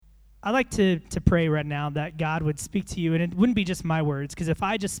I like to pray right now that God would speak to you, and it wouldn't be just my words, because if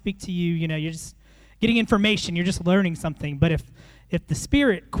I just speak to you, you're just getting information, you're just learning something. But if the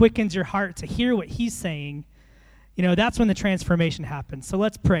Spirit quickens your heart to hear what He's saying, that's when the transformation happens. So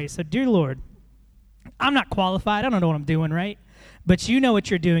let's pray. So, dear Lord, I'm not qualified. I don't know what I'm doing, right? But you know what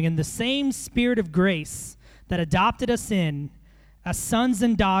you're doing. And the same Spirit of grace that adopted us in as sons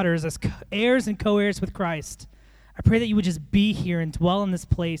and daughters, as heirs and co-heirs with Christ, I pray that you would just be here and dwell in this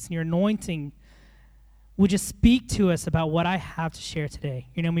place, and your anointing would just speak to us about what I have to share today.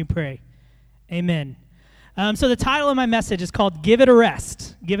 We pray. Amen. So the title of my message is called Give It a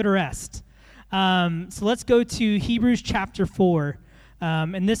Rest. Give It a Rest. So let's go to Hebrews chapter 4.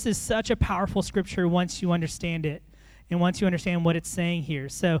 And this is such a powerful scripture once you understand it and once you understand what it's saying here.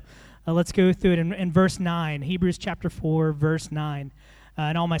 So let's go through it in verse 9, Hebrews chapter 4, verse 9.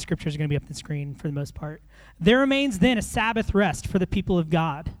 And all my scriptures are going to be up on the screen for the most part. There remains then a Sabbath rest for the people of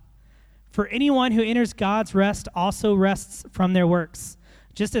God. For anyone who enters God's rest also rests from their works,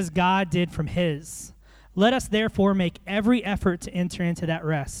 just as God did from his. Let us therefore make every effort to enter into that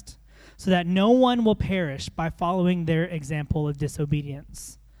rest, so that no one will perish by following their example of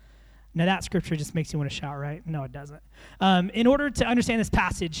disobedience. Now that scripture just makes you want to shout, right? No, it doesn't. In order to understand this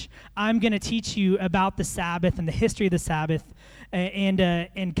passage, I'm going to teach you about the Sabbath and the history of the Sabbath, and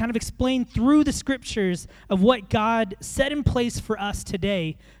kind of explain through the scriptures of what God set in place for us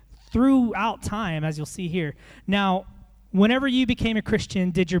today throughout time, as you'll see here. Now, whenever you became a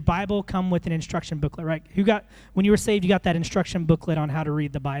Christian, did your Bible come with an instruction booklet, right? When you were saved, you got that instruction booklet on how to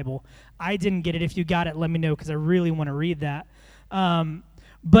read the Bible. I didn't get it. If you got it, let me know, because I really want to read that.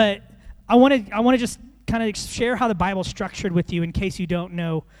 But I want to just kind of share how the Bible's structured with you in case you don't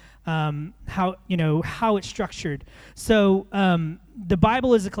know how it's structured. So the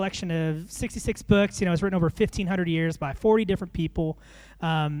Bible is a collection of 66 books. It's written over 1,500 years by 40 different people.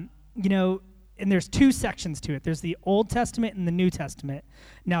 And there's two sections to it. There's the Old Testament and the New Testament.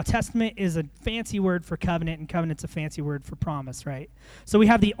 Now, Testament is a fancy word for covenant, and covenant's a fancy word for promise, right? So we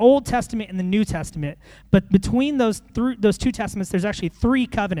have the Old Testament and the New Testament, but between those two testaments, there's actually three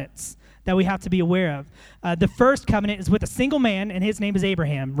covenants that we have to be aware of. The first covenant is with a single man, and his name is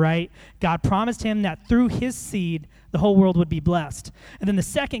Abraham, right? God promised him that through his seed, the whole world would be blessed. And then the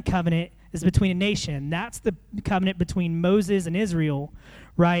second covenant is between a nation. That's the covenant between Moses and Israel,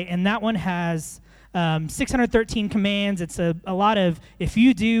 right? And that one has 613 commands. It's a lot of, if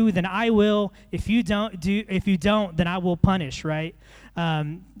you do, then I will. If you don't, then I will punish, right?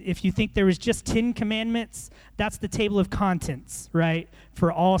 If you think there was just 10 commandments, that's the table of contents, right?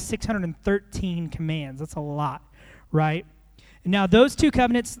 For all 613 commands. That's a lot, right? Now, those two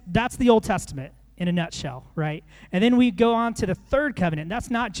covenants, that's the Old Testament in a nutshell, right? And then we go on to the third covenant. That's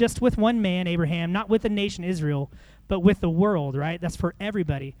not just with one man, Abraham, not with the nation Israel, but with the world, right? That's for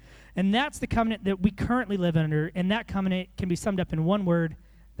everybody. And that's the covenant that we currently live under, and that covenant can be summed up in one word.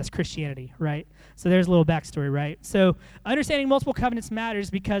 That's Christianity, right? So there's a little backstory, right? So understanding multiple covenants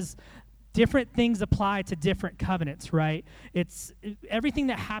matters because different things apply to different covenants, right? It's everything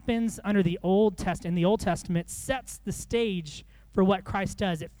that happens under the Old Testament sets the stage for what Christ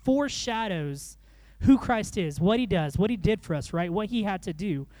does. It foreshadows who Christ is, what he does, what he did for us, right? What he had to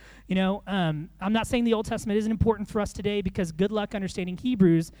do. I'm not saying the Old Testament isn't important for us today, because good luck understanding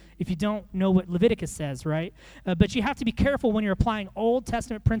Hebrews if you don't know what Leviticus says, right? But you have to be careful when you're applying Old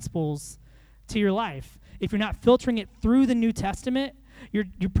Testament principles to your life. If you're not filtering it through the New Testament, you're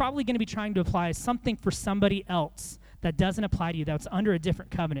probably going to be trying to apply something for somebody else that doesn't apply to you, that's under a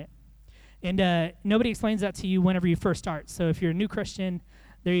different covenant. And nobody explains that to you whenever you first start. So if you're a new Christian,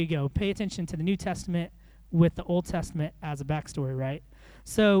 there you go. Pay attention to the New Testament with the Old Testament as a backstory, right?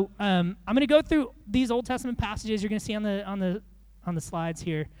 So I'm going to go through these Old Testament passages you're going to see on the slides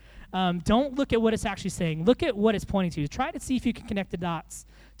here. Don't look at what it's actually saying. Look at what it's pointing to. Try to see if you can connect the dots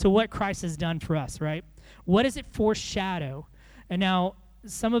to what Christ has done for us, right? What does it foreshadow? And now,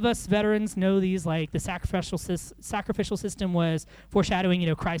 some of us veterans know these, like the sacrificial system was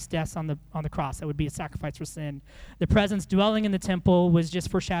foreshadowing, Christ's death on the cross. That would be a sacrifice for sin. The presence dwelling in the temple was just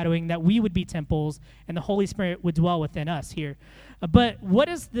foreshadowing that we would be temples and the Holy Spirit would dwell within us here. But what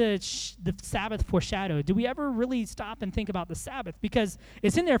is the Sabbath foreshadow? Do we ever really stop and think about the Sabbath? Because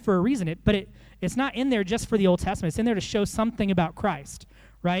it's in there for a reason, but it's not in there just for the Old Testament. It's in there to show something about Christ,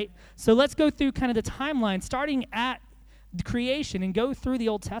 right? So let's go through kind of the timeline, starting at the creation, and go through the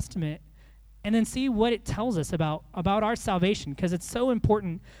Old Testament and then see what it tells us about our salvation, because it's so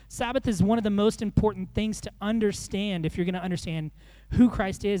important. Sabbath is one of the most important things to understand if you're going to understand who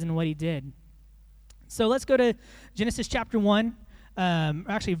Christ is and what he did. So let's go to Genesis chapter 1,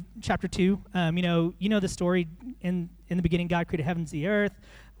 actually chapter 2. You know the story. In the beginning, God created heavens and the earth.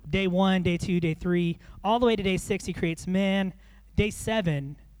 day 1, day 2, day 3, all the way to day 6, he creates man. Day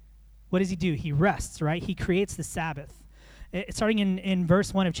 7, what does he do? He rests, right? He creates the Sabbath. Starting in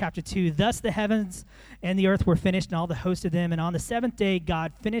verse 1 of chapter 2, thus the heavens and the earth were finished and all the host of them. And on the seventh day,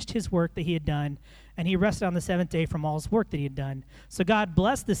 God finished his work that he had done, and he rested on the seventh day from all his work that he had done. So God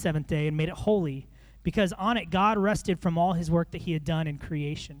blessed the seventh day and made it holy, because on it God rested from all his work that he had done in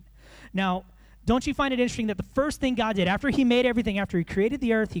creation. Now, don't you find it interesting that the first thing God did, after he made everything, after he created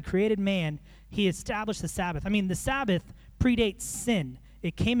the earth, he created man, he established the Sabbath. I mean, the Sabbath predates sin.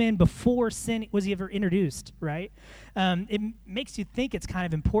 It came in before sin was ever introduced, right? It makes you think it's kind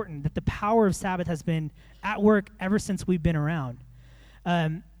of important that the power of Sabbath has been at work ever since we've been around.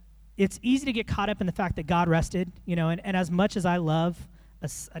 It's easy to get caught up in the fact that God rested, and as much as I love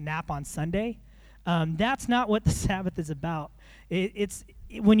a nap on Sunday, that's not what the Sabbath is about. It's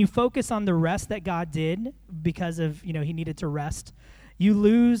when you focus on the rest that God did because of, he needed to rest, you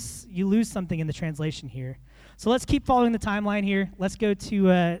lose something in the translation here. So let's keep following the timeline here. Let's go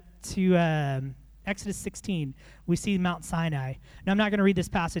to Exodus 16. We see Mount Sinai. Now, I'm not going to read this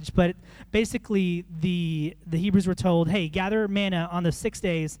passage, but basically the Hebrews were told, hey, gather manna on the 6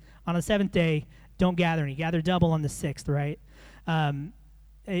 days. On the seventh day, don't gather any. Gather double on the sixth, right?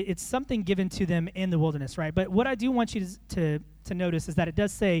 It's something given to them in the wilderness, right? But what I do want you to notice is that it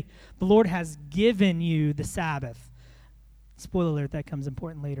does say the Lord has given you the Sabbath. Spoiler alert, that comes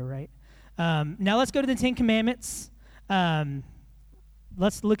important later, right? Now let's go to the Ten Commandments.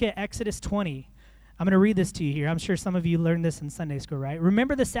 Let's look at Exodus 20. I'm going to read this to you here. I'm sure some of you learned this in Sunday school, right?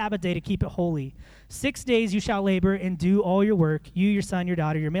 Remember the Sabbath day to keep it holy. 6 days you shall labor and do all your work, you, your son, your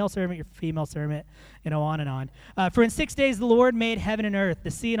daughter, your male servant, your female servant, on and on. For in 6 days the Lord made heaven and earth,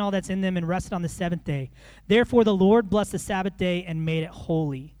 the sea and all that's in them, and rested on the seventh day. Therefore the Lord blessed the Sabbath day and made it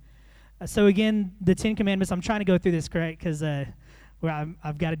holy. So again, the Ten Commandments, I'm trying to go through this, correct? Because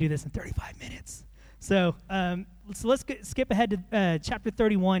I've got to do this in 35 minutes. So let's skip ahead to chapter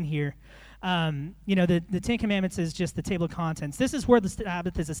 31 here. The Ten Commandments is just the table of contents. This is where the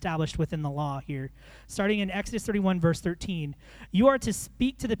Sabbath is established within the law here. Starting in Exodus 31, verse 13. You are to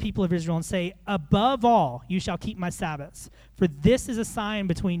speak to the people of Israel and say, above all, you shall keep my Sabbaths. For this is a sign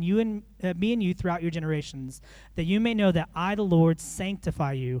between you and me and you throughout your generations, that you may know that I, the Lord,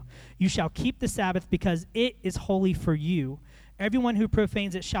 sanctify you. You shall keep the Sabbath because it is holy for you. Everyone who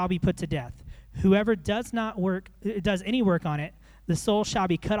profanes it shall be put to death. Whoever does any work on it, the soul shall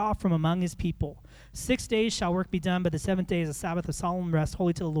be cut off from among his people. 6 days shall work be done, but the seventh day is a Sabbath of solemn rest,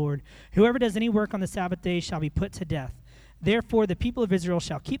 holy to the Lord. Whoever does any work on the Sabbath day shall be put to death. Therefore the people of Israel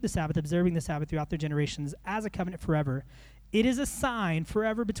shall keep the Sabbath, observing the Sabbath throughout their generations as a covenant forever. It is a sign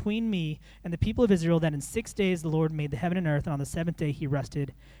forever between me and the people of Israel that in 6 days the Lord made the heaven and earth, and on the seventh day he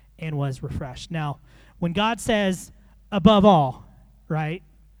rested and was refreshed. Now, when God says above all, right,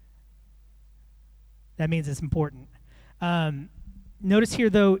 that means it's important. Notice here,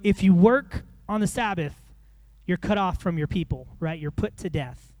 though, if you work on the Sabbath, you're cut off from your people, right? You're put to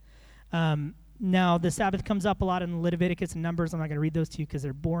death. Now, the Sabbath comes up a lot in Leviticus and Numbers. I'm not going to read those to you because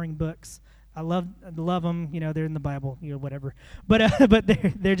they're boring books. I love them. They're in the Bible, whatever. But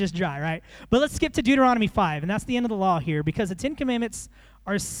they're just dry, right? But let's skip to Deuteronomy 5, and that's the end of the law here, because the Ten Commandments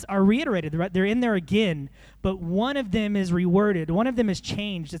are reiterated, right? They're in there again, but one of them is reworded. One of them is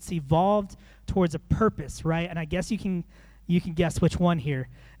changed. It's evolved towards a purpose, right? And I guess you can guess which one here.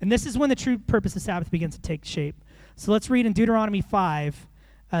 And this is when the true purpose of Sabbath begins to take shape. So let's read in Deuteronomy 5,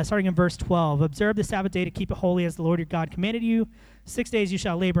 starting in verse 12. Observe the Sabbath day to keep it holy as the Lord your God commanded you. 6 days you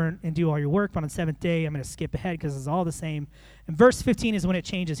shall labor and do all your work, but on the seventh day, I'm going to skip ahead because it's all the same. And verse 15 is when it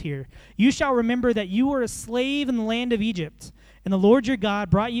changes here. You shall remember that you were a slave in the land of Egypt, and the Lord your God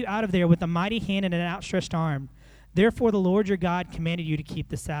brought you out of there with a mighty hand and an outstretched arm. Therefore the Lord your God commanded you to keep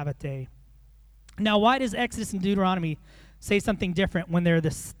the Sabbath day. Now, why does Exodus and Deuteronomy say something different when they're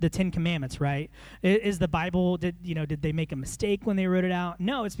the Ten Commandments, right? Is the Bible, did they make a mistake when they wrote it out?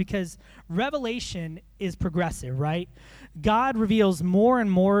 No, it's because Revelation is progressive, right? God reveals more and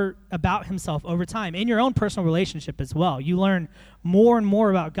more about himself over time in your own personal relationship as well. You learn more and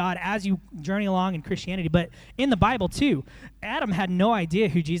more about God as you journey along in Christianity, but in the Bible too. Adam had no idea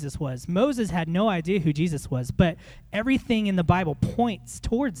who Jesus was. Moses had no idea who Jesus was, but everything in the Bible points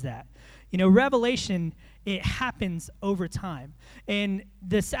towards that. Revelation, it happens over time. And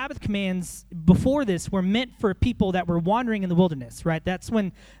the Sabbath commands before this were meant for people that were wandering in the wilderness, right? That's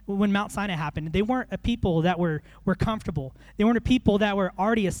when Mount Sinai happened. They weren't a people that were comfortable. They weren't a people that were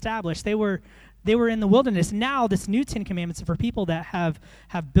already established. They were in the wilderness. Now this new Ten Commandments are for people that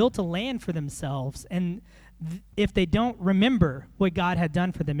have built a land for themselves. And if they don't remember what God had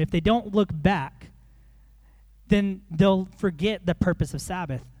done for them, if they don't look back, then they'll forget the purpose of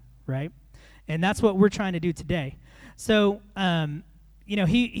Sabbath. right? And that's what we're trying to do today. So,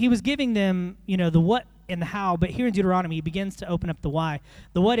 he was giving them, the what and the how, but here in Deuteronomy, he begins to open up the why.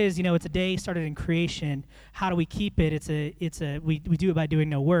 The what is, it's a day started in creation. How do we keep it? We do it by doing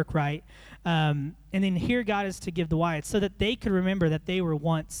no work, right? And then here God is to give the why. It's so that they could remember that they were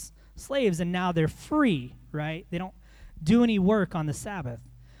once slaves and now they're free, right? They don't do any work on the Sabbath.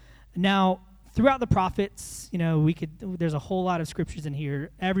 Now, throughout the prophets, there's a whole lot of scriptures in here.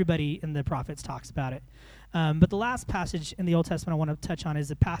 Everybody in the prophets talks about it. But the last passage in the Old Testament I want to touch on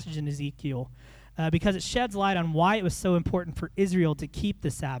is a passage in Ezekiel, because it sheds light on why it was so important for Israel to keep the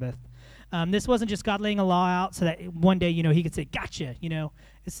Sabbath. This wasn't just God laying a law out so that one day, he could say, gotcha,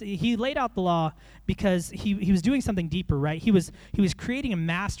 He laid out the law because he was doing something deeper, right? He was creating a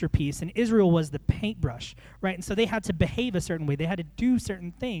masterpiece, and Israel was the paintbrush, right? And so they had to behave a certain way. They had to do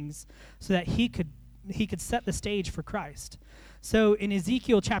certain things so that he could set the stage for Christ. So in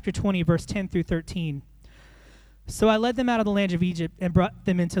Ezekiel chapter 20, verse 10 through 13, so I led them out of the land of Egypt and brought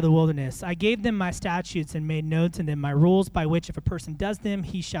them into the wilderness. I gave them my statutes and made known to them my rules by which if a person does them,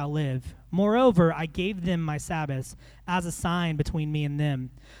 he shall live. Moreover, I gave them my Sabbaths as a sign between me and them,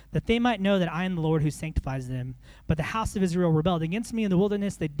 that they might know that I am the Lord who sanctifies them. But the house of Israel rebelled against me in the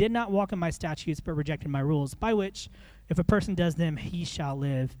wilderness. They did not walk in my statutes, but rejected my rules, by which if a person does them, he shall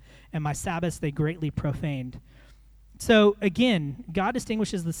live. And my Sabbaths they greatly profaned. So again, God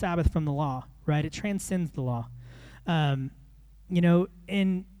distinguishes the Sabbath from the law, right? It transcends the law. And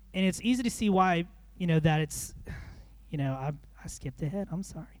it's easy to see why, that it's, I skipped ahead. I'm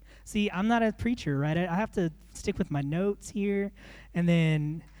sorry. See, I'm not a preacher, right? I have to stick with my notes here, and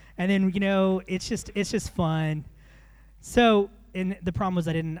then it's just fun. So, and the problem was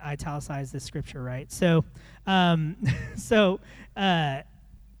I didn't italicize this scripture, right? So,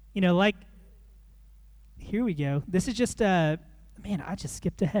 here we go. This is just I just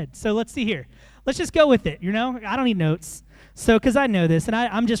skipped ahead. So let's see here. Let's just go with it, I don't need notes. So, because I know this, and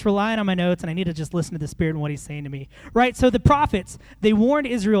I'm just relying on my notes, and I need to just listen to the Spirit and what he's saying to me, right? So the prophets, they warned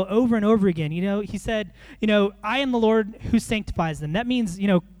Israel over and over again. He said, I am the Lord who sanctifies them. That means,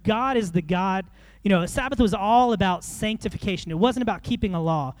 God is the God. Sabbath was all about sanctification. It wasn't about keeping a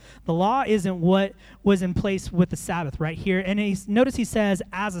law. The law isn't what was in place with the Sabbath right here. And notice he says,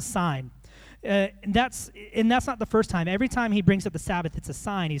 as a sign. That's not the first time. Every time he brings up the Sabbath, it's a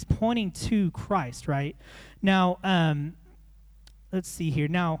sign. He's pointing to Christ, right? Now, let's see here.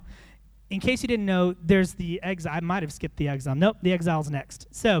 Now, in case you didn't know, there's the exile. I might have skipped the exile. Nope, the exile's next.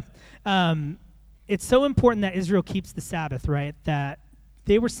 So, it's so important that Israel keeps the Sabbath, right? That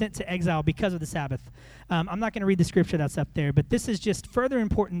they were sent to exile because of the Sabbath. I'm not going to read the scripture that's up there, but this is just further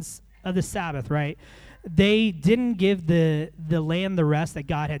importance of the Sabbath, right? They didn't give the land the rest that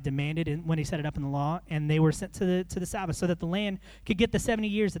God had demanded when he set it up in the law, and they were sent to the Sabbath so that the land could get the 70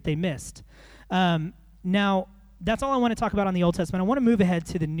 years that they missed. Now, that's all I want to talk about on the Old Testament. I want to move ahead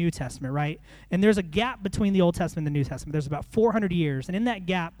to the New Testament, right? And there's a gap between the Old Testament and the New Testament. There's about 400 years, and in that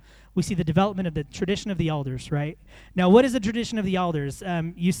gap, we see the development of the tradition of the elders, right? Now, what is the tradition of the elders?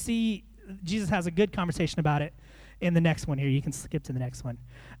 You see, Jesus has a good conversation about it in the next one here. You can skip to the next one.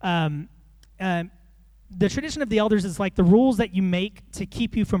 The tradition of the elders is like the rules that you make to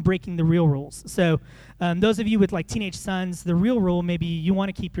keep you from breaking the real rules. So those of you with like teenage sons, the real rule, maybe you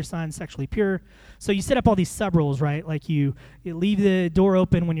want to keep your son sexually pure. So you set up all these sub-rules, right? Like you leave the door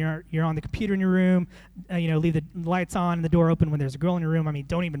open when you're on the computer in your room. Leave the lights on and the door open when there's a girl in your room. I mean,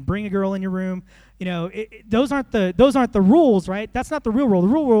 don't even bring a girl in your room. Those aren't the rules, right? That's not the real rule. The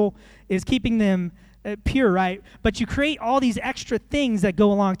real rule is keeping them pure, right? But you create all these extra things that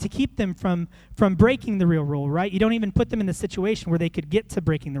go along to keep them from breaking the real rule, right? You don't even put them in the situation where they could get to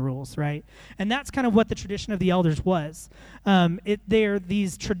breaking the rules, right? And that's kind of what the tradition of the elders was. They're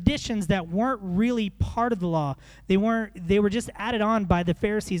these traditions that weren't really part of the law. They were just added on by the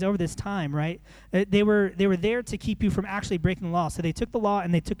Pharisees over this time, right? They were there to keep you from actually breaking the law. So they took the law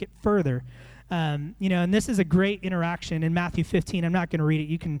and they took it further. And this is a great interaction in Matthew 15. I'm not going to read it.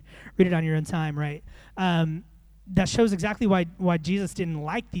 You can read it on your own time, right? That shows exactly why Jesus didn't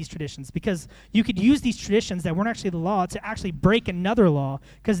like these traditions, because you could use these traditions that weren't actually the law to actually break another law,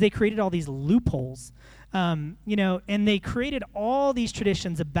 because they created all these loopholes. And they created all these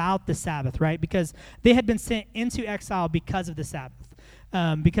traditions about the Sabbath, right? Because they had been sent into exile because of the Sabbath.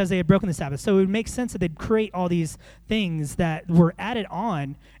 Because they had broken the Sabbath. So it would make sense that they'd create all these things that were added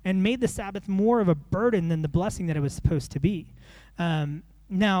on and made the Sabbath more of a burden than the blessing that it was supposed to be.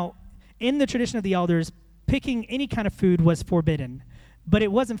 Now, in the tradition of the elders, picking any kind of food was forbidden, but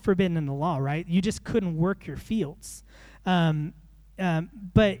it wasn't forbidden in the law, right? You just couldn't work your fields.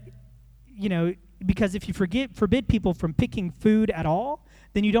 But, because if you forbid people from picking food at all,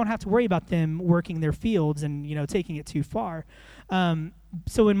 then you don't have to worry about them working their fields and, taking it too far.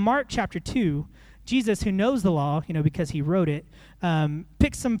 So in Mark chapter 2, Jesus, who knows the law, because he wrote it,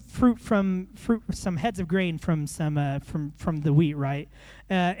 picked some some heads of grain from the wheat, right?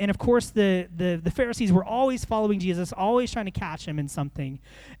 And of course, the Pharisees were always following Jesus, always trying to catch him in something,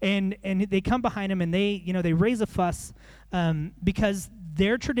 and they come behind him and they raise a fuss because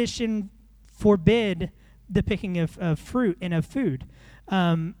their tradition forbid the picking of fruit and of food.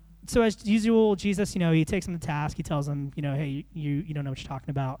 So as usual, Jesus, he takes them to task. He tells them, hey, you don't know what you're talking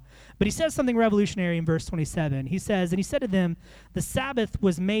about. But he says something revolutionary in verse 27. He says, and he said to them, the Sabbath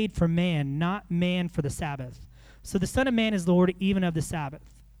was made for man, not man for the Sabbath. So the Son of Man is Lord even of the Sabbath.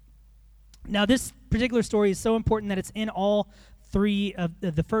 Now, this particular story is so important that it's in all three of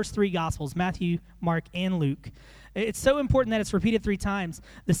the first three Gospels, Matthew, Mark, and Luke. It's so important that it's repeated 3 times.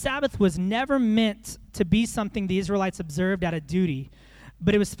 The Sabbath was never meant to be something the Israelites observed out of duty,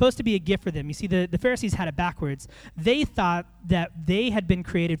 but it was supposed to be a gift for them. You see, the Pharisees had it backwards. They thought that they had been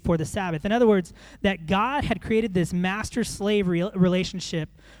created for the Sabbath. In other words, that God had created this master-slave relationship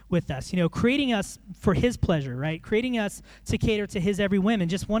with us, creating us for his pleasure, right? Creating us to cater to his every whim. And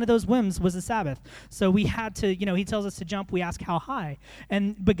just one of those whims was the Sabbath. So we had to, he tells us to jump, we ask how high.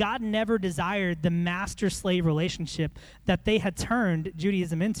 But God never desired the master-slave relationship that they had turned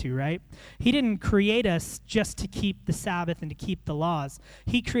Judaism into, right? He didn't create us just to keep the Sabbath and to keep the laws.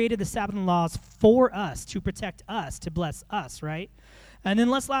 He created the Sabbath and laws for us, to protect us, to bless us, right? And then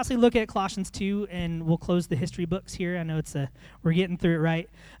let's lastly look at Colossians 2, and we'll close the history books here. I know we're getting through it, right?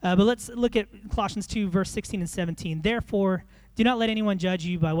 But let's look at Colossians 2, verse 16 and 17. Therefore, do not let anyone judge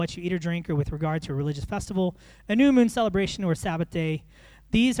you by what you eat or drink, or with regard to a religious festival, a new moon celebration, or a Sabbath day.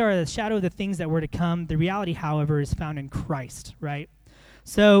 These are the shadow of the things that were to come. The reality, however, is found in Christ, right?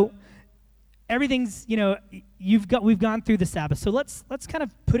 So everything's, we've gone through the Sabbath. So let's kind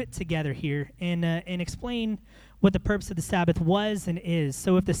of put it together here and explain what the purpose of the Sabbath was and is.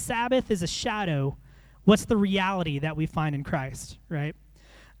 So if the Sabbath is a shadow, what's the reality that we find in Christ, right?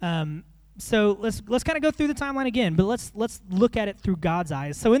 So let's kind of go through the timeline again, but let's look at it through God's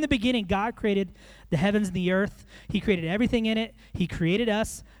eyes. So in the beginning, God created the heavens and the earth. He created everything in it. He created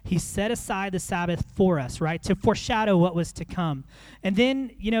us. He set aside the Sabbath for us, right, to foreshadow what was to come. And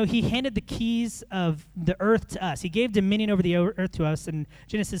then, he handed the keys of the earth to us. He gave dominion over the earth to us in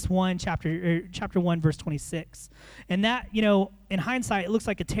Genesis 1, chapter 1, verse 26. And that, in hindsight, it looks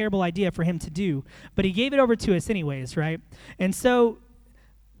like a terrible idea for him to do, but he gave it over to us anyways, right? And so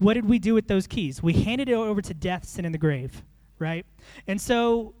what did we do with those keys? We handed it over to death, sin, and the grave, right? And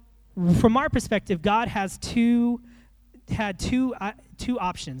so from our perspective, God had two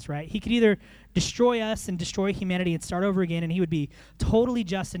options, right? He could either destroy us and destroy humanity and start over again, and he would be totally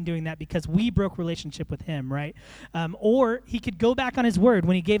just in doing that because we broke relationship with him, right? Or he could go back on his word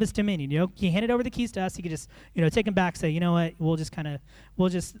when he gave us dominion. He handed over the keys to us. He could just, take them back, say, you know what, we'll just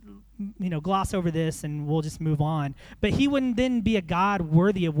gloss over this and we'll just move on. But he wouldn't then be a God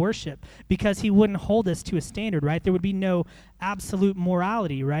worthy of worship because he wouldn't hold us to a standard, right? There would be no absolute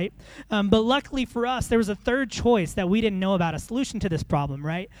morality, right? But luckily for us, there was a third choice that we didn't know about, a solution to this problem,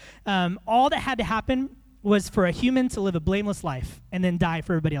 right? All that had to happen was for a human to live a blameless life and then die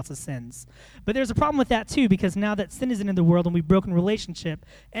for everybody else's sins. But there's a problem with that too, because now that sin is in the world and we've broken relationship,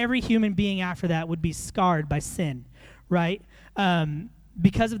 every human being after that would be scarred by sin, right?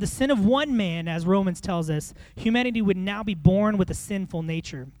 Because of the sin of one man, as Romans tells us, humanity would now be born with a sinful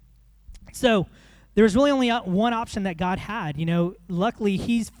nature. So there was really only one option that God had. Luckily,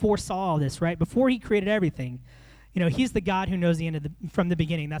 he foresaw all this, right? Before he created everything. He's the God who knows the end from the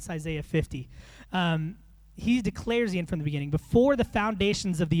beginning. That's Isaiah 50. He declares the end from the beginning. Before the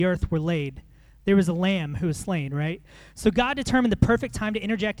foundations of the earth were laid, there was a lamb who was slain, right? So God determined the perfect time to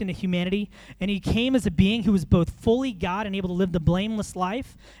interject into humanity, and he came as a being who was both fully God and able to live the blameless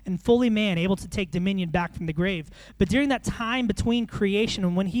life, and fully man, able to take dominion back from the grave. But during that time between creation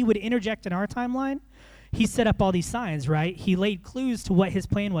and when he would interject in our timeline, he set up all these signs, right? He laid clues to what his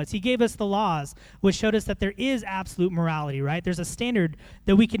plan was. He gave us the laws, which showed us that there is absolute morality, right? There's a standard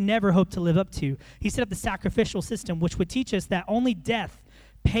that we can never hope to live up to. He set up the sacrificial system, which would teach us that only death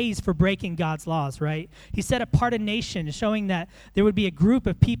pays for breaking God's laws, right? He set apart a nation, showing that there would be a group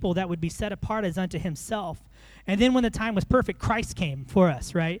of people that would be set apart as unto himself. And then when the time was perfect, Christ came for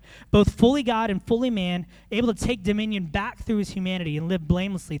us, right? Both fully God and fully man, able to take dominion back through his humanity and live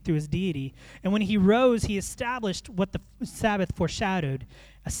blamelessly through his deity. And when he rose, he established what the Sabbath foreshadowed,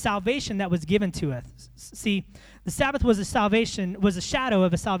 a salvation that was given to us. See, the Sabbath was a shadow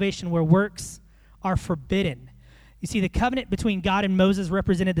of a salvation where works are forbidden. You see, the covenant between God and Moses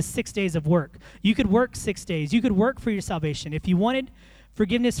represented the 6 days of work. You could work 6 days. You could work for your salvation. If you wanted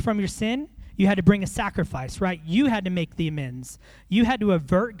forgiveness from your sin, you had to bring a sacrifice, right? You had to make the amends. You had to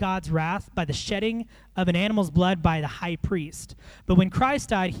avert God's wrath by the shedding of an animal's blood by the high priest. But when Christ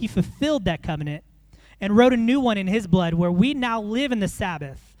died, he fulfilled that covenant and wrote a new one in his blood where we now live in the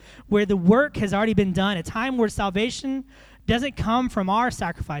Sabbath, where the work has already been done, a time where salvation doesn't come from our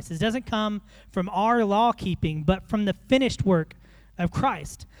sacrifices, doesn't come from our law keeping, but from the finished work of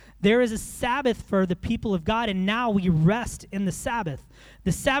Christ. There is a Sabbath for the people of God, and now we rest in the Sabbath.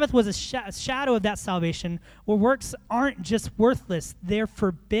 The Sabbath was a shadow of that salvation, where works aren't just worthless, they're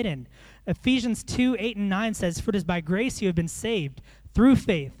forbidden. Ephesians 2:8-9 says, "For it is by grace you have been saved, through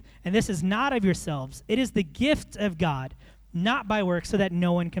faith, and this is not of yourselves. It is the gift of God, not by works, so that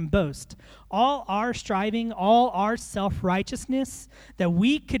no one can boast." All our striving, all our self-righteousness that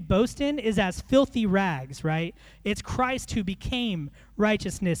we could boast in is as filthy rags, right? It's Christ who became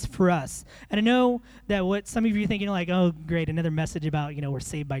righteousness for us. And I know that what some of you are thinking, like, oh, great, another message about, we're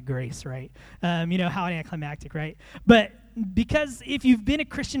saved by grace, right? How anticlimactic, right? But because if you've been a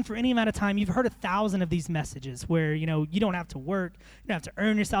Christian for any amount of time, you've heard 1,000 of these messages where, you don't have to work, you don't have to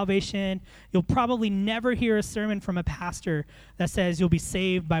earn your salvation. You'll probably never hear a sermon from a pastor that says you'll be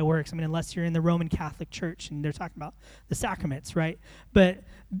saved by works. Unless you're in the Roman Catholic Church and they're talking about the sacraments, right? But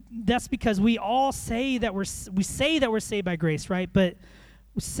that's because we all say that we're saved by grace, right? But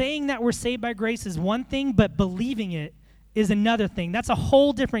saying that we're saved by grace is one thing, but believing it is another thing. That's a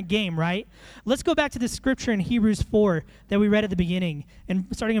whole different game, right? Let's go back to the scripture in Hebrews 4 that we read at the beginning, and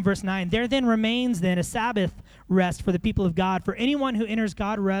starting in verse 9. "There then remains a Sabbath rest for the people of God. For anyone who enters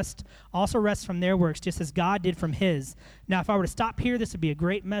God's rest also rests from their works, just as God did from his." Now, if I were to stop here, this would be a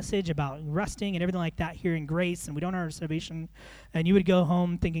great message about resting and everything like that here in grace, and we don't earn our salvation, and you would go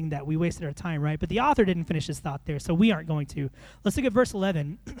home thinking that we wasted our time, right? But the author didn't finish his thought there, so we aren't going to. Let's look at verse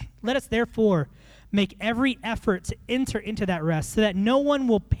 11. "Let us therefore make every effort to enter into that rest, so that no one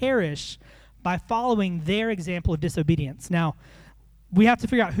will perish by following their example of disobedience." Now, we have to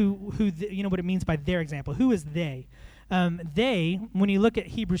figure out who what it means by their example. Who is they? They, when you look at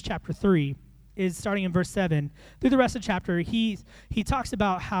Hebrews chapter 3, is starting in verse 7. Through the rest of the chapter, he talks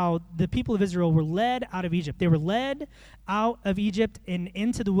about how the people of Israel were led out of Egypt. They were led out of Egypt and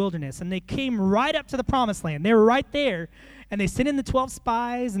into the wilderness, and they came right up to the promised land. They were right there, and they sent in the 12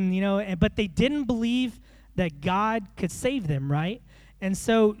 spies, but they didn't believe that God could save them, right? And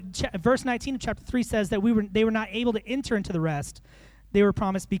so verse 19 of chapter 3 says that they were not able to enter into the rest they were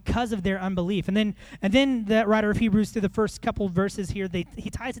promised because of their unbelief. And then the writer of Hebrews, through the first couple of verses here, he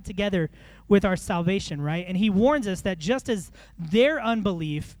ties it together with our salvation, right? And he warns us that just as their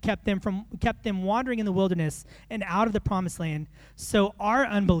unbelief kept them wandering in the wilderness and out of the promised land, so our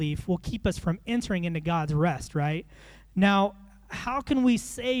unbelief will keep us from entering into God's rest, right? Now, how can we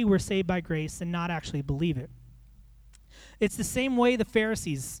say we're saved by grace and not actually believe it? It's the same way the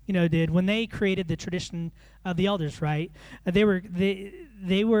Pharisees, did when they created the tradition of the elders, right? They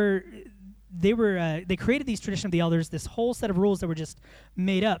created these tradition of the elders, this whole set of rules that were just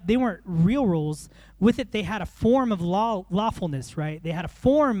made up. They weren't real rules. With it, they had a form of lawfulness, right? They had a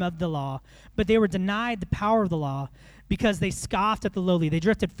form of the law, but they were denied the power of the law because they scoffed at the lowly. They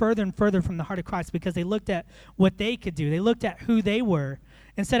drifted further and further from the heart of Christ because they looked at what they could do. They looked at who they were,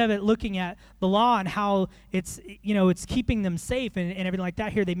 instead of it looking at the law and how it's keeping them safe and everything like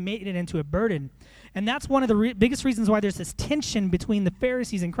that. Here, they made it into a burden. And that's one of the biggest reasons why there's this tension between the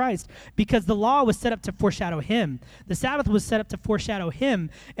Pharisees and Christ, because the law was set up to foreshadow him. The Sabbath was set up to foreshadow him.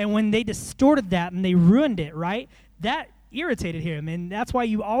 And when they distorted that and they ruined it, right, that irritated him. And that's why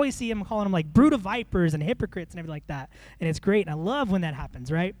you always see him calling them like brood of vipers and hypocrites and everything like that. And it's great. And I love when that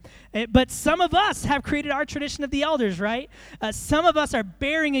happens, right? But some of us have created our tradition of the elders, right? Some of us are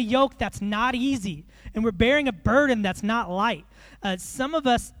bearing a yoke that's not easy. And we're bearing a burden that's not light. Some of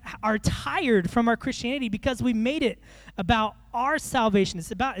us are tired from our Christianity because we made it about our salvation.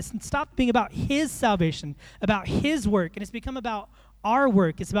 It's stopped being about his salvation, about his work, and it's become about our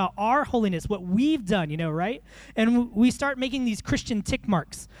work. It's about our holiness, what we've done, right? And we start making these Christian tick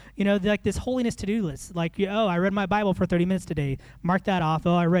marks, like this holiness to-do list. Like, I read my Bible for 30 minutes today. Mark that off.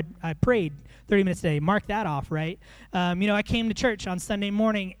 I prayed 30 minutes today. Mark that off, right? I came to church on Sunday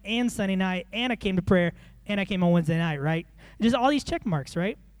morning and Sunday night, and I came to prayer, and I came on Wednesday night, right? Just all these check marks,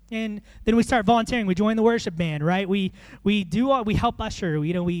 right? And then we start volunteering. We join the worship band, right? We help usher.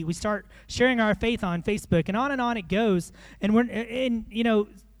 We start sharing our faith on Facebook, and on it goes. And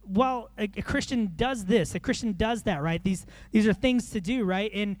while a Christian does this, a Christian does that, right? These are things to do, right?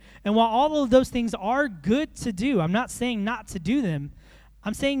 And while all of those things are good to do, I'm not saying not to do them.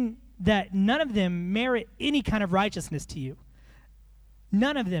 I'm saying that none of them merit any kind of righteousness to you.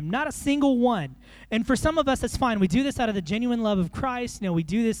 None of them, not a single one. And for some of us, that's fine. We do this out of the genuine love of Christ. We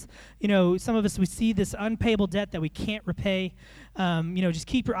do this, some of us, we see this unpayable debt that we can't repay. Just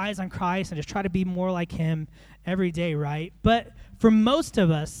keep your eyes on Christ and just try to be more like him every day, right? But for most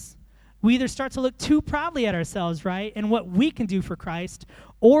of us, we either start to look too proudly at ourselves, right, and what we can do for Christ,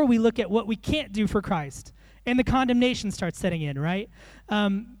 or we look at what we can't do for Christ, and the condemnation starts setting in, right?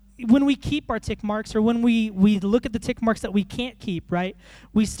 When we keep our tick marks, or when we look at the tick marks that we can't keep, right,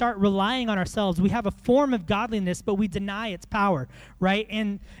 we start relying on ourselves. We have a form of godliness, but we deny its power, right?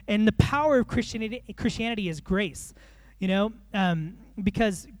 And the power of Christianity is grace,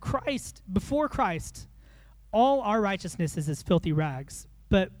 because before Christ, all our righteousness is as filthy rags.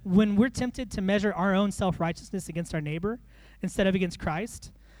 But when we're tempted to measure our own self-righteousness against our neighbor instead of against Christ,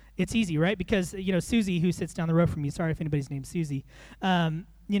 it's easy, right? Because, Susie, who sits down the road from me, sorry if anybody's named Susie,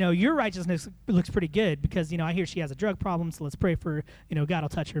 your righteousness looks pretty good because, I hear she has a drug problem, so let's pray for, God will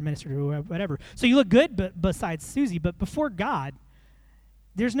touch her, minister to her, whatever. So you look good besides Susie, but before God,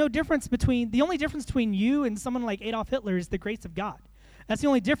 there's no difference the only difference between you and someone like Adolf Hitler is the grace of God. That's the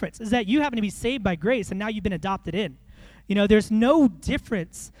only difference, is that you happen to be saved by grace and now you've been adopted in. There's no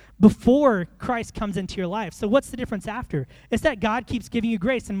difference before Christ comes into your life. So what's the difference after? It's that God keeps giving you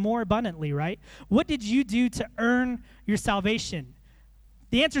grace and more abundantly, right? What did you do to earn your salvation?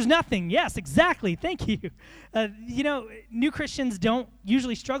 The answer is nothing. Yes, exactly. Thank you. New Christians don't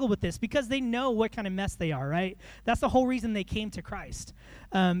usually struggle with this because they know what kind of mess they are, right? That's the whole reason they came to Christ.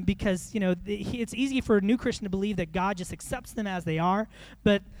 Because, it's easy for a new Christian to believe that God just accepts them as they are.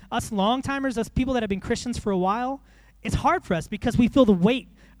 But us long-timers, us people that have been Christians for a while, it's hard for us because we feel the weight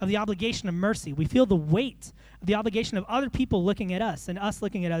of the obligation of mercy. We feel the weight of the obligation of other people looking at us and us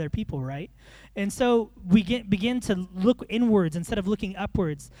looking at other people, right? And so we begin to look inwards instead of looking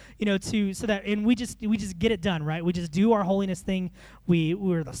upwards, and we just get it done, right? We just do our holiness thing.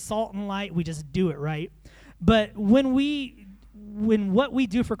 We're the salt and light. We just do it, right? But when what we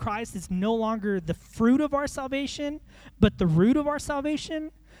do for Christ is no longer the fruit of our salvation, but the root of our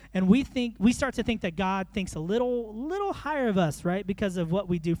salvation, and we start to think that God thinks a little higher of us, right, because of what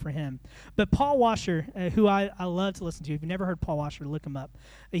we do for him. But Paul Washer, who I love to listen to, if you've never heard Paul Washer, look him up.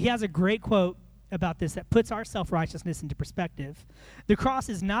 He has a great quote about this that puts our self-righteousness into perspective. The cross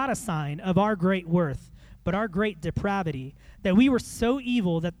is not a sign of our great worth, but our great depravity, that we were so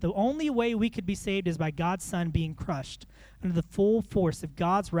evil that the only way we could be saved is by God's Son being crushed under the full force of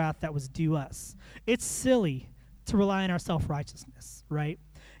God's wrath that was due us. It's silly to rely on our self-righteousness, right?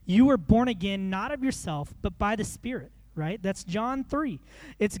 You were born again, not of yourself, but by the Spirit, right? That's John 3.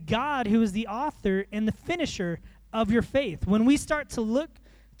 It's God who is the author and the finisher of your faith. When we start to look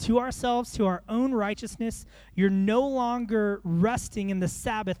to ourselves, to our own righteousness, you're no longer resting in the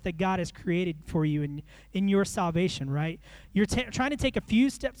Sabbath that God has created for you in your salvation, right? You're trying to take a few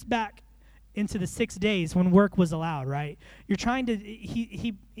steps back into the 6 days when work was allowed, right? You're trying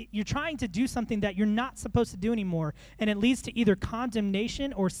to do something that you're not supposed to do anymore, and it leads to either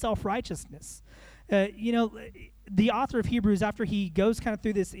condemnation or self-righteousness. The author of Hebrews, after he goes kind of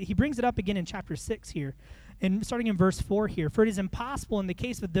through this, he brings it up again in chapter 6 here, and starting in verse 4 here. For it is impossible in the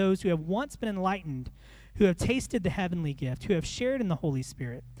case of those who have once been enlightened, who have tasted the heavenly gift, who have shared in the Holy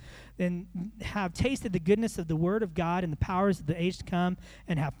Spirit, and have tasted the goodness of the word of God and the powers of the age to come,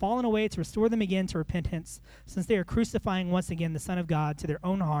 and have fallen away, to restore them again to repentance, since they are crucifying once again the Son of God to their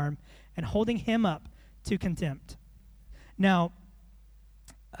own harm and holding him up to contempt. Now,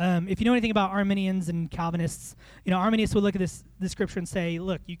 if you know anything about Arminians and Calvinists, Arminians would look at this scripture and say,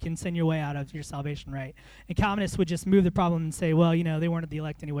 look, you can sin your way out of your salvation, right? And Calvinists would just move the problem and say, well, they weren't the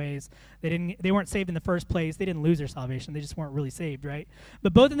elect anyways. They weren't saved in the first place. They didn't lose their salvation. They just weren't really saved, right?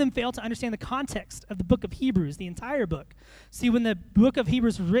 But both of them failed to understand the context of the book of Hebrews, the entire book. See, when the book of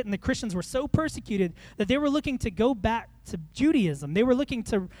Hebrews was written, the Christians were so persecuted that they were looking to go back to Judaism. They were looking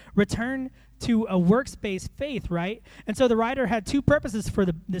to return to a works-based faith, right? And so the writer had two purposes for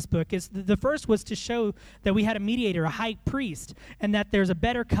this book. The first was to show that we had a mediator, a high priest, and that there's a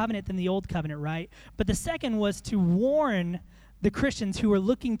better covenant than the old covenant, right? But the second was to warn the Christians who were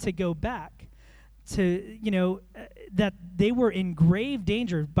looking to go back to, that they were in grave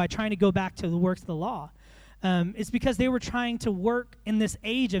danger by trying to go back to the works of the law. It's because they were trying to work in this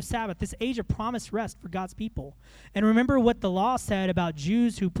age of Sabbath, this age of promised rest for God's people. And remember what the law said about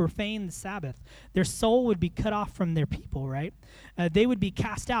Jews who profane the Sabbath. Their soul would be cut off from their people, right? They would be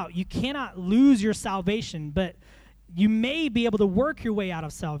cast out. You cannot lose your salvation, but you may be able to work your way out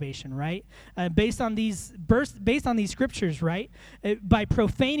of salvation, right? Based on these scriptures, right? By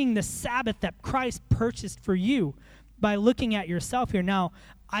profaning the Sabbath that Christ purchased for you. by looking at yourself here. Now,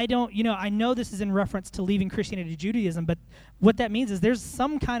 I know this is in reference to leaving Christianity to Judaism, but what that means is there's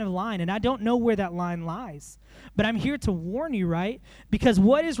some kind of line, and I don't know where that line lies. But I'm here to warn you, right? Because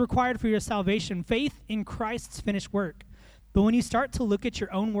what is required for your salvation? Faith in Christ's finished work. But when you start to look at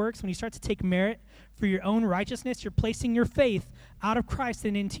your own works, when you start to take merit for your own righteousness, you're placing your faith out of Christ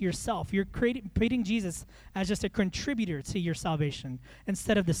and into yourself. You're creating Jesus as just a contributor to your salvation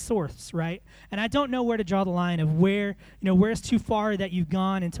instead of the source, right? And I don't know where to draw the line of where it's too far that you've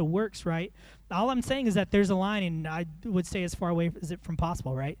gone into works, right? All I'm saying is that there's a line, and I would stay as far away as it from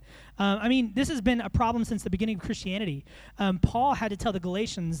possible, right? This has been a problem since the beginning of Christianity. Paul had to tell the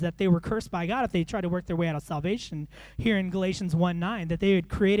Galatians that they were cursed by God if they tried to work their way out of salvation here in Galatians 1:9, that they had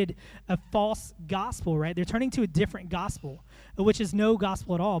created a false gospel, right? They're turning to a different gospel, which is no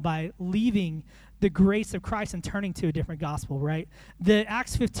gospel at all, by leaving the grace of Christ and turning to a different gospel, right? The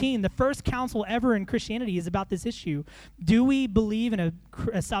Acts 15, the first council ever in Christianity, is about this issue. Do we believe in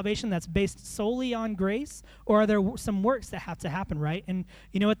a salvation that's based solely on grace, or are there some works that have to happen, right? And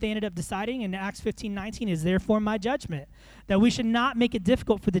you know what they ended up deciding in Acts 15:19 is, therefore my judgment, that we should not make it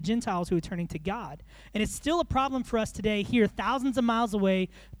difficult for the Gentiles who are turning to God. And it's still a problem for us today here, thousands of miles away,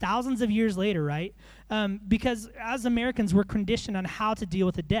 thousands of years later, right? Because as Americans, we're conditioned on how to deal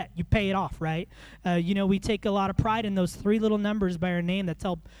with a debt. You pay it off, right? We take a lot of pride in those three little numbers by our name that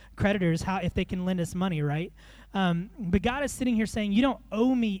tell creditors if they can lend us money, right? But God is sitting here saying, you don't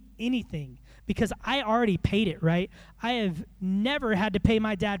owe me anything because I already paid it, right? I have never had to pay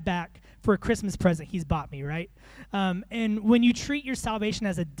my dad back for a Christmas present he's bought me, right? And when you treat your salvation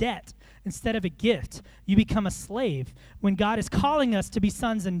as a debt instead of a gift, you become a slave. When God is calling us to be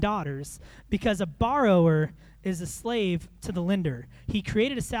sons and daughters, because a borrower is a slave to the lender. He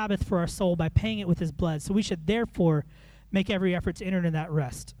created a Sabbath for our soul by paying it with his blood, so we should therefore make every effort to enter into that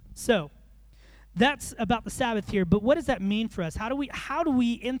rest. So that's about the Sabbath here, but what does that mean for us? How do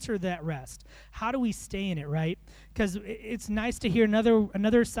we enter that rest? How do we stay in it, right? Because it's nice to hear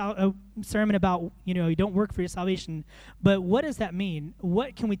another sermon about, you don't work for your salvation, but what does that mean?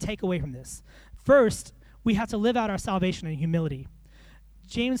 What can we take away from this? First, we have to live out our salvation in humility.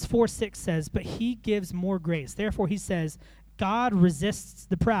 James 4:6 says, but he gives more grace. Therefore, he says, God resists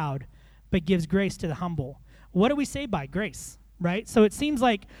the proud, but gives grace to the humble. What do we say by grace, right? So it seems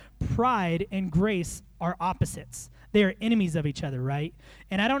like pride and grace are opposites. They are enemies of each other, right?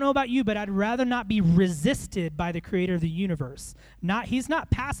 And I don't know about you, but I'd rather not be resisted by the creator of the universe. He's not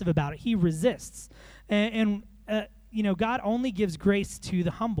passive about it. He resists. And God only gives grace to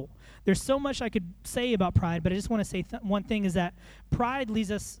the humble. There's so much I could say about pride, but I just want to say one thing is that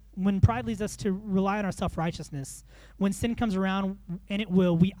when pride leads us to rely on our self-righteousness, when sin comes around, and it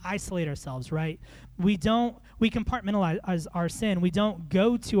will, we isolate ourselves, right? We compartmentalize our sin. We don't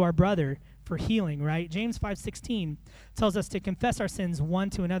go to our brother for healing, right? James 5:16 tells us to confess our sins one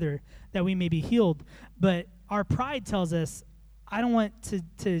to another that we may be healed. But our pride tells us, I don't want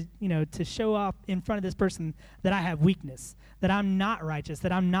to show off in front of this person that I have weakness, that I'm not righteous,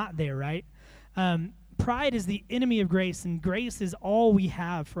 that I'm not there, right? Pride is the enemy of grace, and grace is all we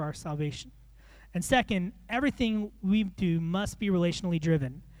have for our salvation. And second, everything we do must be relationally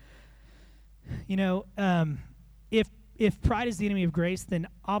driven. If pride is the enemy of grace, then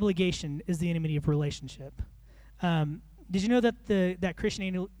obligation is the enemy of relationship. Did you know that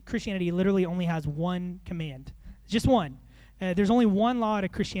Christianity literally only has one command? Just one. There's only one law to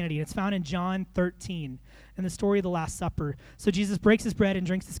Christianity, and it's found in John 13 in the story of the Last Supper. So Jesus breaks his bread and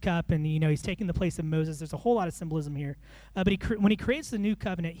drinks his cup, and he's taking the place of Moses. There's a whole lot of symbolism here. But when he creates the new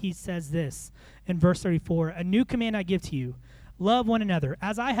covenant, he says this in verse 34, a new command I give to you, love one another.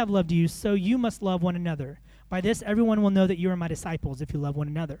 As I have loved you, so you must love one another. By this, everyone will know that you are my disciples if you love one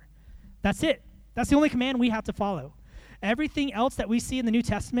another. That's it. That's the only command we have to follow. Everything else that we see in the New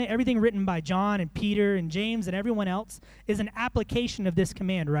Testament, everything written by John and Peter and James and everyone else, is an application of this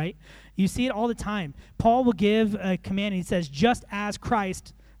command, right? You see it all the time. Paul will give a command, and he says, just as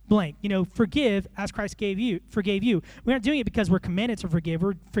Christ blank. Forgive as Christ forgave you. We aren't doing it because we're commanded to forgive.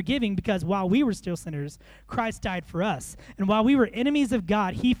 We're forgiving because while we were still sinners, Christ died for us. And while we were enemies of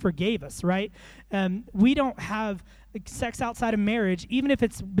God, he forgave us, right? We don't have sex outside of marriage, even if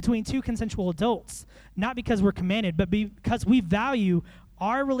it's between two consensual adults, not because we're commanded, but because we value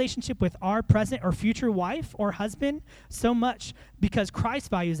our relationship with our present or future wife or husband so much because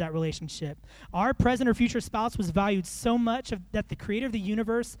Christ values that relationship. Our present or future spouse was valued so much that the creator of the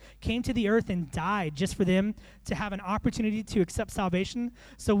universe came to the earth and died just for them to have an opportunity to accept salvation.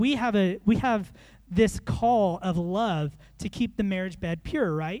 So we have this call of love to keep the marriage bed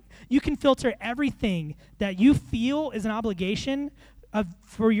pure, right? You can filter everything that you feel is an obligation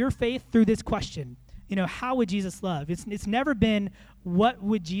for your faith through this question. how would Jesus love? It's never been, what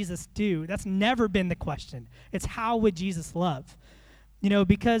would Jesus do? That's never been the question. It's how would Jesus love?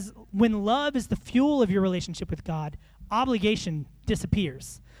 Because when love is the fuel of your relationship with God, obligation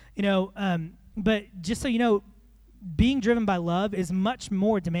disappears. But just so you know, being driven by love is much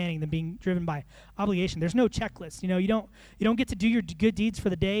more demanding than being driven by obligation. There's no checklist. You don't get to do your good deeds for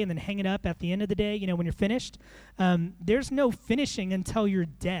the day and then hang it up at the end of the day, when you're finished. There's no finishing until you're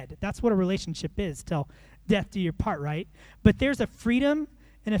dead. That's what a relationship is, till death do your part, right? But there's a freedom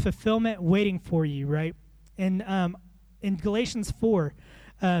and a fulfillment waiting for you, right? And in Galatians 4,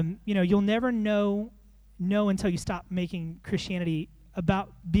 you'll never know until you stop making Christianity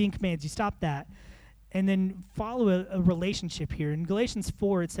about being commands. You stop that. And then follow a relationship here. In Galatians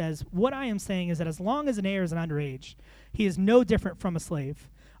 4, it says, "What I am saying is that as long as an heir is an underage, he is no different from a slave,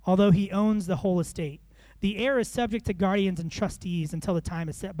 although he owns the whole estate. The heir is subject to guardians and trustees until the time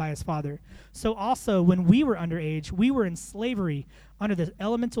is set by his father. So also, when we were underage, we were in slavery under the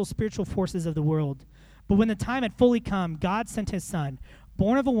elemental spiritual forces of the world. But when the time had fully come, God sent his son,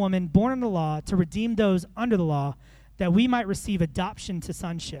 born of a woman, born under the law, to redeem those under the law, that we might receive adoption to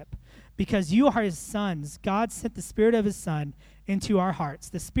sonship. Because you are his sons, God sent the Spirit of his Son into our hearts,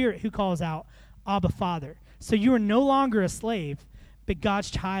 the Spirit who calls out, Abba, Father. So you are no longer a slave, but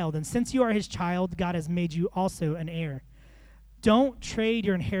God's child. And since you are his child, God has made you also an heir." Don't trade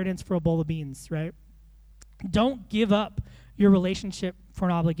your inheritance for a bowl of beans, right? Don't give up your relationship for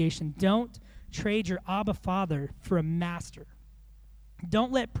an obligation. Don't trade your Abba, Father for a master.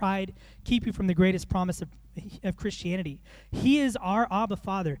 Don't let pride keep you from the greatest promise of Christianity. He is our Abba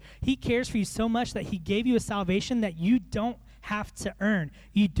Father. He cares for you so much that he gave you a salvation that you don't have to earn.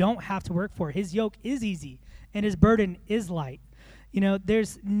 You don't have to work for. His yoke is easy and his burden is light.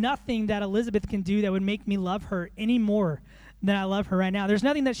 There's nothing that Elizabeth can do that would make me love her any more than I love her right now. There's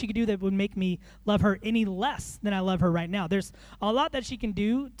nothing that she could do that would make me love her any less than I love her right now. There's a lot that she can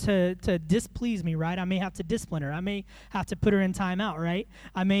do to displease me, right? I may have to discipline her. I may have to put her in timeout, right?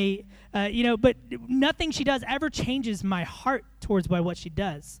 I may, but nothing she does ever changes my heart towards by what she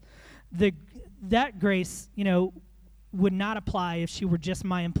does. That grace, would not apply if she were just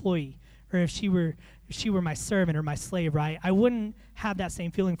my employee or if she were my servant or my slave, right? I wouldn't have that same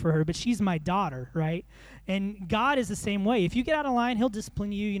feeling for her, but she's my daughter, right? And God is the same way. If you get out of line, he'll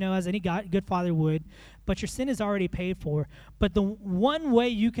discipline you, as any good father would, but your sin is already paid for. But the one way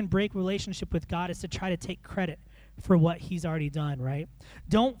you can break relationship with God is to try to take credit for what he's already done, right?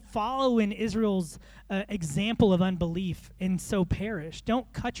 Don't follow in Israel's example of unbelief and so perish.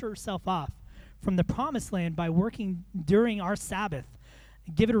 Don't cut yourself off from the promised land by working during our Sabbath.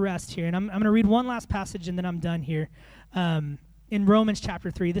 Give it a rest here. And I'm going to read one last passage and then I'm done here. In Romans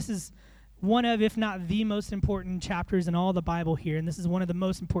chapter 3, this is one of, if not the most important chapters in all the Bible here. And this is one of the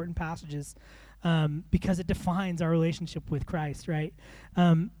most important passages because it defines our relationship with Christ, right?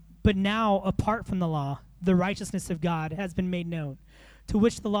 But now, apart from the law, the righteousness of God has been made known, to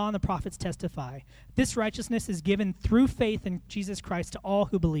which the law and the prophets testify. This righteousness is given through faith in Jesus Christ to all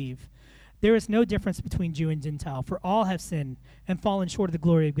who believe. There is no difference between Jew and Gentile, for all have sinned and fallen short of the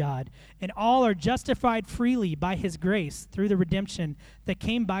glory of God, and all are justified freely by his grace through the redemption that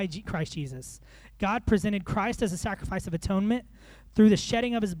came by Christ Jesus. God presented Christ as a sacrifice of atonement through the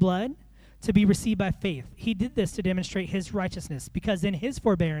shedding of his blood to be received by faith. He did this to demonstrate his righteousness, because in his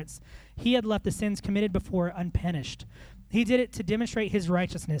forbearance he had left the sins committed before unpunished. He did it to demonstrate his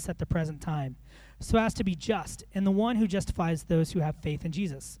righteousness at the present time, so as to be just, and the one who justifies those who have faith in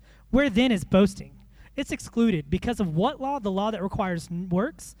Jesus. Where then is boasting? It's excluded. Because of what law? The law that requires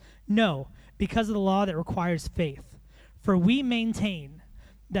works? No, because of the law that requires faith. For we maintain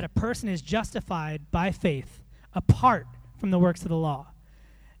that a person is justified by faith apart from the works of the law.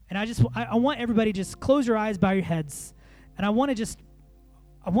 And I want everybody just close your eyes, bow your heads, and I want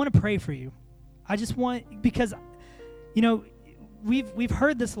to pray for you. Because we've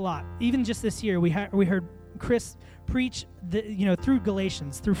heard this a lot. Even just this year, we heard Chris preach through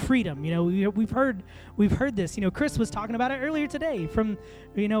Galatians, through freedom. We've heard this. Chris was talking about it earlier today from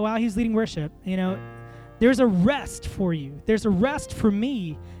while he was leading worship. There's a rest for you. There's a rest for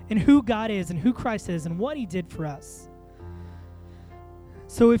me in who God is and who Christ is and what he did for us.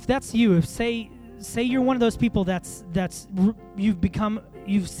 So if that's you, if say you're one of those people that's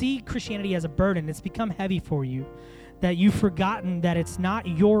you see Christianity as a burden, it's become heavy for you, that you've forgotten that it's not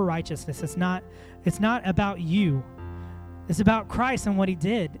your righteousness, it's not about you. It's about Christ and what he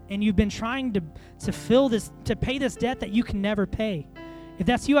did. And you've been trying to fill this, to pay this debt that you can never pay. If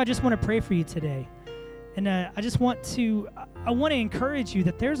that's you, I just want to pray for you today. And I want to encourage you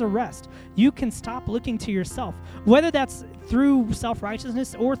that there's a rest. You can stop looking to yourself, whether that's through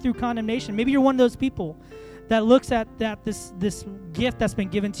self-righteousness or through condemnation. Maybe you're one of those people that looks at this gift that's been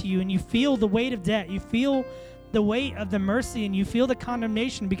given to you, and you feel the weight of debt. You feel the weight of the mercy, and you feel the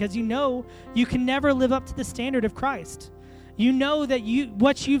condemnation because you know you can never live up to the standard of Christ. You know that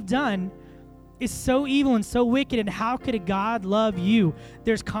what you've done is so evil and so wicked, and how could a God love you?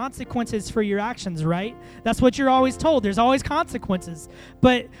 There's consequences for your actions, right? That's what you're always told. There's always consequences.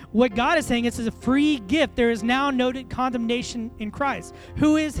 But what God is saying is a free gift. There is now no condemnation in Christ.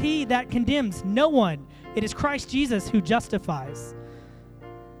 Who is he that condemns? No one. It is Christ Jesus who justifies.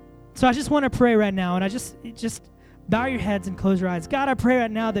 So I just want to pray right now, and I just bow your heads and close your eyes. God, I pray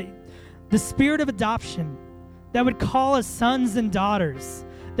right now that the spirit of adoption that would call us sons and daughters,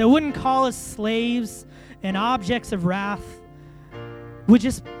 that wouldn't call us slaves and objects of wrath, would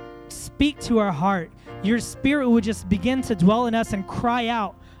just speak to our heart. Your spirit would just begin to dwell in us and cry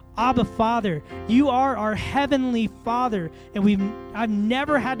out, Abba, Father. You are our heavenly Father, and I've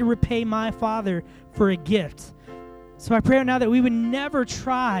never had to repay my Father for a gift. So I pray right now that we would never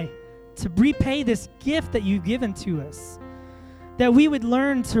try to repay this gift that you've given to us, that we would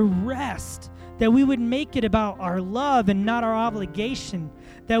learn to rest, that we would make it about our love and not our obligation,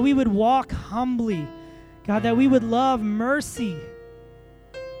 that we would walk humbly, God, that we would love mercy.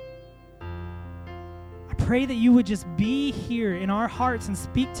 I pray that you would just be here in our hearts and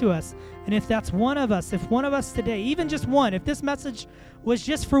speak to us. And if that's one of us today, even just one, if this message was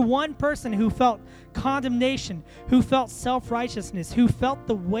just for one person who felt condemnation, who felt self-righteousness, who felt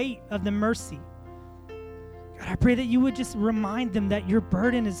the weight of the mercy, God, I pray that you would just remind them that your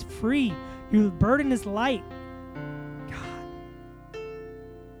burden is free. Your burden is light. God.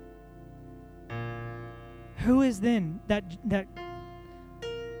 Who is then that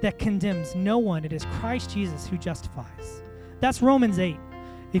condemns? No one. It is Christ Jesus who justifies. That's Romans 8.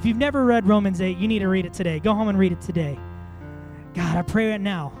 If you've never read Romans 8, you need to read it today. Go home and read it today. God, I pray right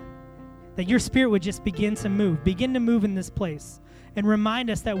now that your spirit would just begin to move in this place, and remind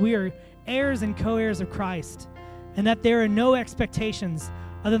us that we are heirs and co-heirs of Christ, and that there are no expectations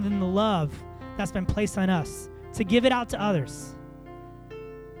other than the love that's been placed on us to give it out to others.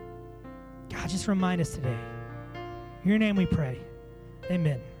 God, just remind us today. In your name we pray.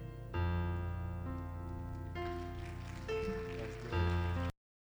 Amen.